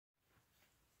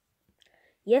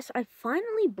Yes, I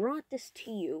finally brought this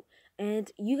to you,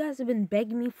 and you guys have been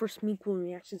begging me for Smeagol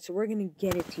reaction, so we're gonna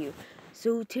get it to you.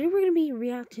 So today we're gonna be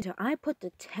reacting to I put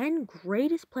the 10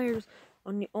 greatest players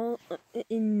on the all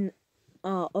in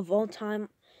of all time,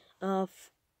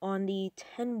 on the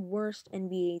 10 worst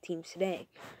NBA teams today.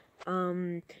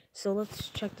 So let's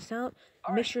check this out.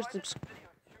 Make sure to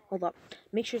hold up.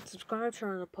 Make sure to subscribe,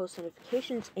 turn on the post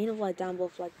notifications, and a like down below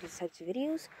if you like these types of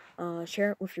videos.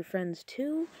 Share it with your friends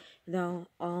too.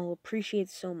 I'll appreciate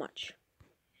it so much.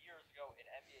 Years ago in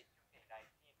NBA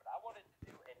 2K19, but I wanted to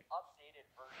do an updated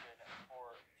version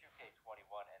for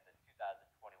 2K21 and the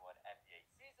 2021 NBA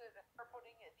season. We're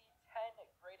putting the 10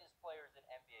 greatest players in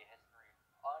NBA history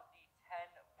on the 10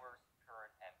 worst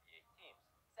current NBA teams.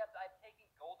 Except I've taken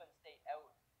Golden State out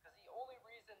because the only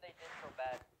reason they did so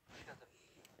bad is because of...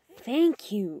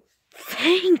 Thank you.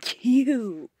 Thank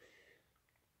you.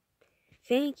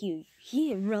 Thank you.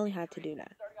 He really had to do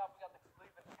that. Starting off, we got the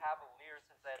Cleveland Cavaliers.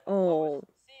 Since they had the Oh.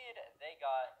 lowest seed, they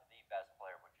got the best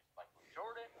player, which is Michael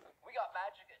Jordan. We got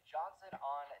Magic Johnson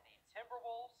on the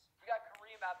Timberwolves. We got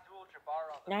Kareem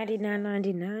Abdul-Jabbar on the 99,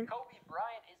 99. Kobe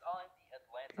Bryant is on the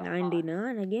Atlanta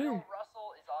 99 Hawks. again. Bill Russell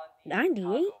is on the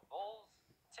 98. Chicago Bulls.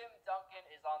 Tim Duncan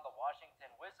is on the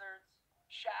Washington Wizards.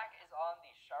 Shaq is on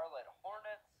the Charlotte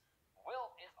Hornets.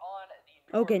 Wilt is on the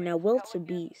New Okay, Orleans now Wilt's a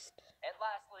Pelicans. beast. And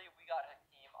lastly, we got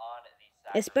Hakeem on the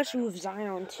Especially with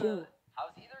Sacramento Zion too. I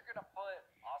was either gonna put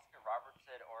Oscar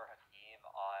Robertson or Hakeem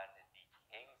on the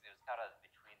Kings. It was kind of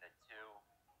between the two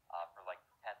for like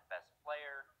the 10th best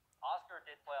player. Oscar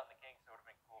did play on the Kings, so it would have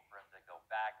been cool for him to go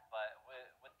back. But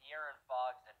with De'Aaron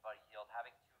Fox and Buddy Hield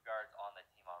having two guards on the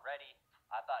team already,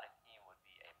 I thought Hakeem would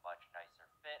be a much nicer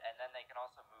fit. And then they can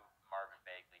also move Marvin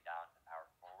Bagley down to power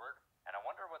forward. And I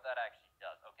wonder what that actually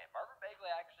does. Okay, Marvin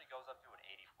Bagley actually goes up to an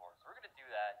 84, so we're gonna do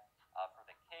that for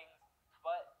the Kings.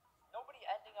 But nobody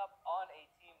ending up on a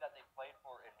team that they played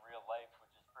for in real life,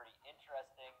 which is pretty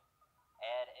interesting.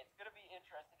 And it's going to be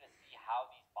interesting to see how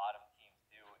these bottom teams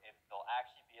do, if they'll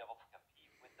actually be able to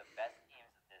compete with the best teams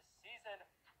this season.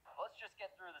 So let's just get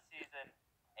through the season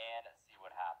and see what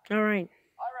happens. All right.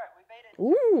 We made it.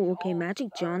 Ooh, okay,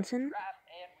 Magic Johnson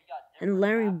and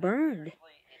Larry Bird.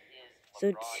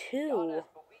 So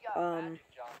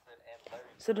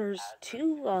so there's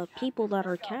two people that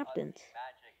are captains.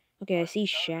 Okay, I see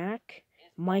Shaq,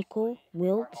 Michael,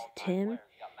 Wilt, Tim,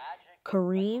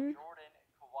 Kareem.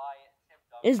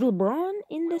 Is LeBron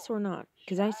in this or not?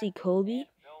 Because I see Kobe.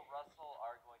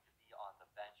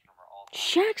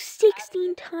 Shaq's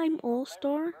 16-time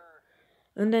All-Star.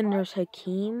 And then there's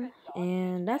Hakeem.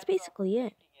 And that's basically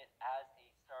it.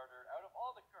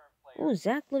 Oh,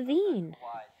 Zach LaVine.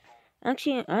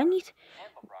 Actually, I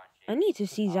need to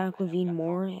see Zach LaVine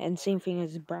more, and same thing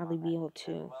as Bradley Beal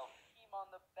too.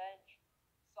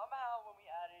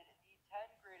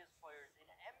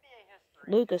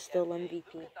 Luka's still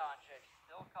MVP.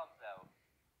 Still comes out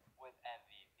with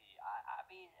MVP. I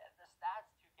mean, the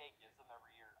stats 2K gives them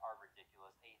every year are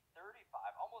ridiculous. A 35,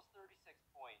 almost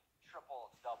 36-point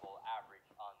triple-double average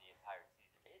on the entire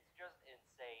season. It's just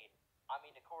insane. I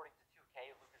mean, according to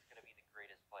 2K, Luka's going to be the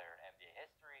greatest player in NBA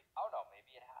history. I don't know,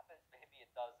 maybe it happens, maybe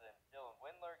it doesn't. Dylan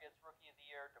Windler gets Rookie of the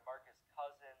Year. DeMarcus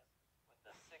Cousins with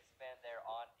the sixth man there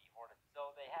on the Hornets.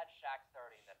 So they had Shaq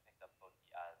starting, then picked up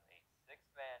Boogie as a sixth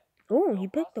man. Oh,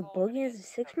 he picked the Boogie as a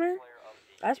sixth man?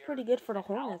 That's pretty good for the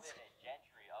Hornets.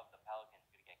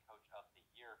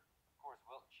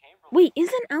 Wait,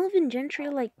 isn't Alvin Gentry,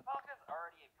 like,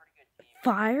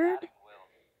 fired?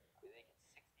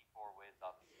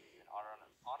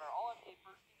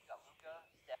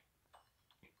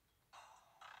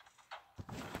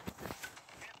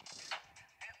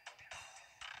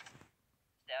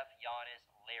 Steph, Giannis,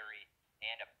 Larry,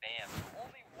 and Bam.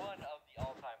 Only one of the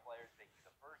all-time players making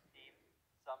the first team.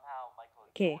 Somehow Michael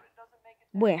Jordan doesn't make it.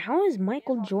 Wait, how is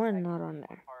Michael Jordan not on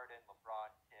there? Harden,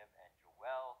 LeBron, Tim, and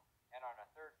Joel. And on our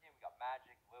third team, we got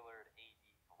Magic, Lillard, AD,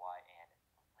 Kawhi, and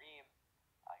Kareem.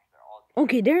 They're all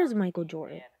okay, there's Michael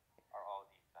Jordan. Are all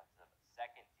defensive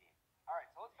second team. All right,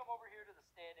 so let's come over here to the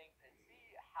standings and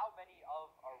see how many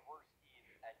of our worst teams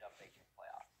end up making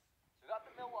playoffs. So we got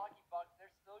the Milwaukee Bucks.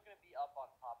 They're still going to be up on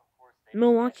top, of course.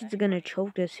 Milwaukee's going to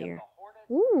choke this year.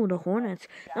 Ooh, the Hornets.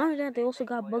 Not only that, they also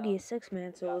got Boogie as sixth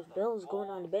man, so if Bill's going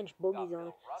on the bench, Boogie's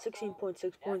on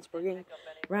 16.6 points per game.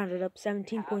 Rounded up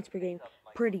 17 points per game.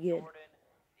 Pretty good.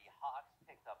 The Hawks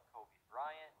picked up Kobe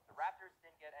Bryant. The Raptors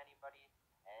didn't get anybody.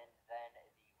 And then the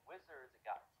Wizards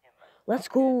got Tim. Let's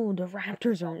go. The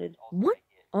Raptors are in. What?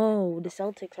 Oh, the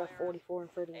Celtics are 44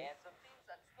 and 38. And some teams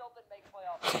that still didn't make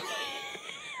playoffs.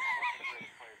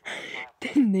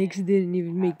 The Knicks didn't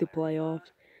even make the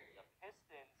playoffs.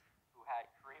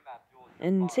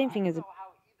 And same thing as I the don't know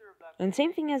how either of them and can same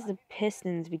make thing it. as I the think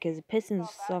Pistons, because the Pistons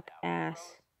He's not suck bad now. ass.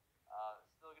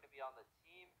 Still going to be on the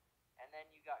team. And then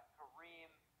you got Kareem.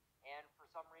 And for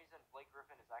some reason, Blake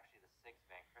Griffin is actually the sixth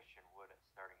man. Christian Wood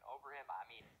starting over him. I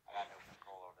mean, I got no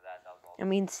control over that. That was all I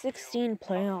mean, just do. 16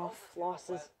 playoff Over to the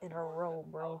losses West, in of a course, row,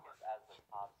 the bro. Pelicans as the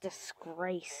top seed with Will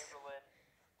Disgrace. Chamberlain.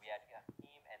 We had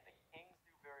Hakeem and the Kings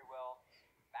do very well.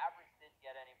 Mavericks didn't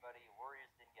get anybody.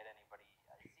 Warriors didn't get anybody.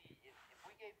 See, if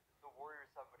we gave the Warriors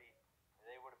somebody,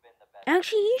 they would have been the best.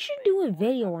 Actually, you should do a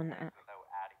video on that that. without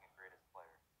adding a greatest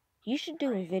player. You should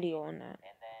do a video on that.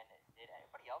 And then, did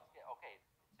anybody else get? Okay,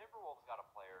 Timberwolves got a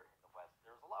player in the West.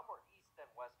 There was a lot more East than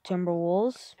West.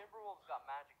 Timberwolves? Timberwolves got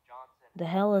Magic Johnson. The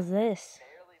hell is this?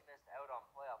 Barely missed out on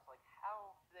playoffs. Like,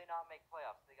 how do they not make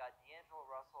playoffs? They got D'Angelo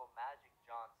Russell, Magic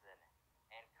Johnson,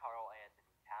 and Karl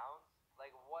Anthony Towns.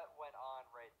 Like, what went on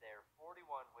right there? 41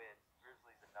 wins.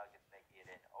 Grizzlies and Nuggets making it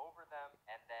in over them.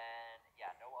 And then, yeah,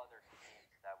 no other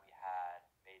teams that we had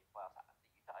made playoffs. The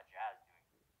Utah Jazz doing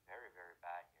very, very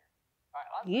bad here. All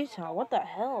right, Utah, what the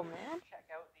hell, man? Check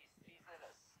out the season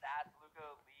stats.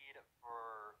 Luka lead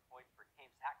for points per game.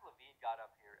 Zach LaVine got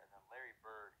up here, and then Larry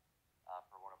Bird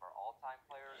for one of our all-time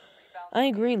players. Rebounds. I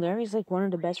agree. Larry's like one of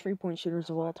the best 3-point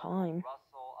shooters of all time.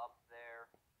 Russell up there.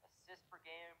 Assists per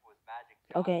game was Magic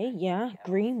Johnson. Okay, yeah,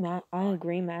 I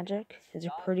agree. Magic is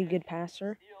a pretty good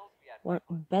passer.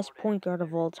 Best point guard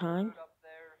of all time. Up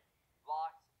there.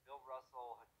 Blocks, Bill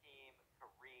Russell, Hakeem,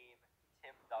 Kareem,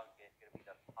 Tim Duncan, gonna be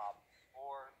the top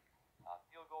four.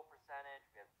 Field goal percentage,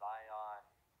 we have Zion,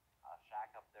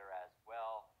 Shaq up there as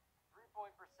well.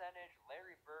 3-point percentage,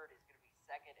 Larry Bird is gonna be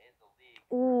second in the league.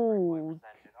 Ooh,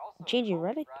 JJ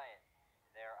Redick.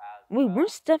 Wait,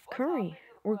 where's Steph Curry?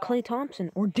 Or Klay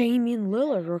Thompson? Or Damian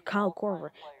Lillard? Or Kyle Korver?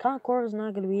 Kyle Korver's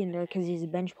not going to be in there because he's a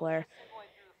bench player.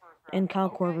 And Kyle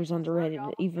Korver's underrated,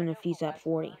 even if he's at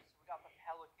 40. We got the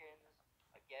Pelicans,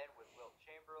 again, with Will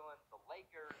Chamberlain. The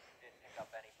Lakers didn't pick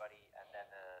up anybody. And then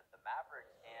the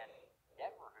Mavericks and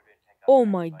Denver, who didn't pick up Oh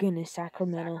my anybody. goodness,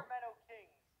 Sacramento. Sacramento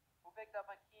Kings, who picked up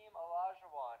Hakeem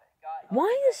Olajuwon. Why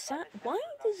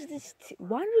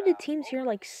do the teams here,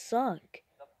 like, suck?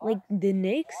 Like, the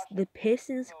Knicks, the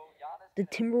Pistons, the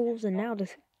Timberwolves, and now the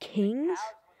Kings?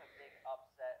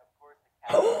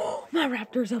 My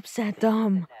Raptors upset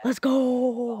them. Let's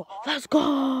go. Let's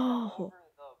go.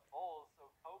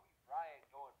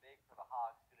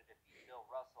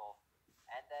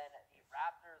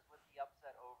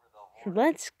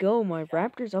 Let's go. My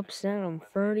Raptors upset them.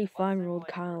 35-year-old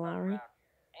Kyle Lowry.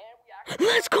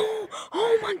 Let's go.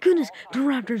 Oh my goodness. The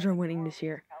Raptors are winning this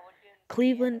year.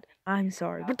 Cleveland, I'm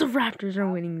sorry, but the Raptors are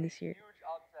winning this year. Huge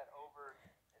upset over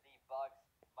the Bucks.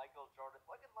 Michael Jordan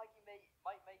looking like he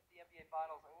might make the NBA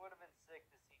Finals. It would have been sick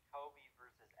to see Kobe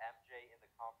versus MJ in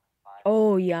the conference finals.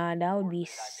 Oh yeah, that would be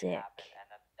sick. And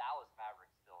the Dallas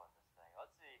Mavericks still in this thing.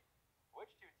 Let's see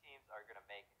which two teams are gonna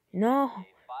make the No,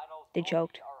 NBA Finals. they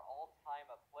choked. Our all-time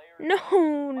players.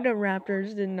 No, the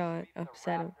Raptors did not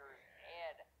upset him.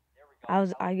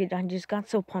 I just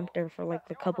got so pumped there for like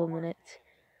a couple minutes.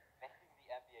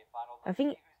 I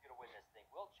think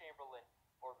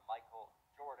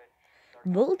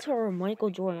Wilt or Michael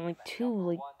Jordan, like two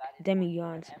like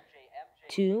demigods.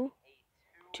 2-0.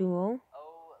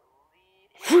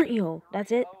 3-0.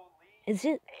 That's it. Is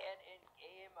it?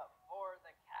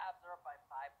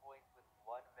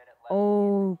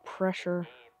 Oh, pressure.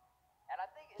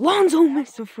 Lonzo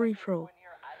missed a free throw.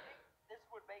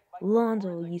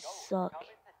 Lonzo, you suck.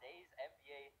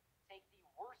 Take the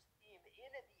worst team in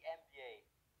the NBA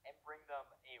and bring them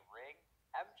a ring.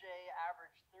 MJ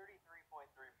averaged 33.3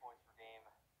 points per game,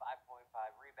 5.5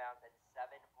 rebounds, and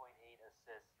 7.8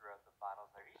 assists throughout the finals.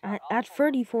 At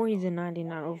 34, he's a 99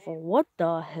 overall. What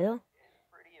the hell?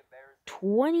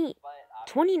 29%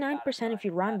 if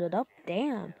you round it up.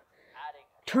 Damn.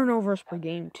 Turnovers per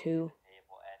game, too.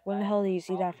 When the hell do you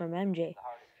see that from MJ? The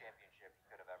hardest championship he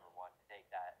could have ever won to take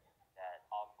that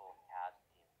awful Cavs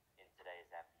team in today's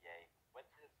NBA with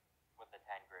the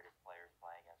 10 greatest players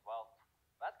playing as well.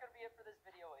 But that's going to be it for this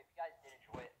video. If you guys did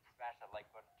enjoy it, smash that like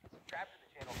button. Subscribe to the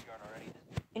channel if you aren't already.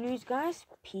 Anyways, guys,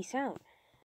 peace out.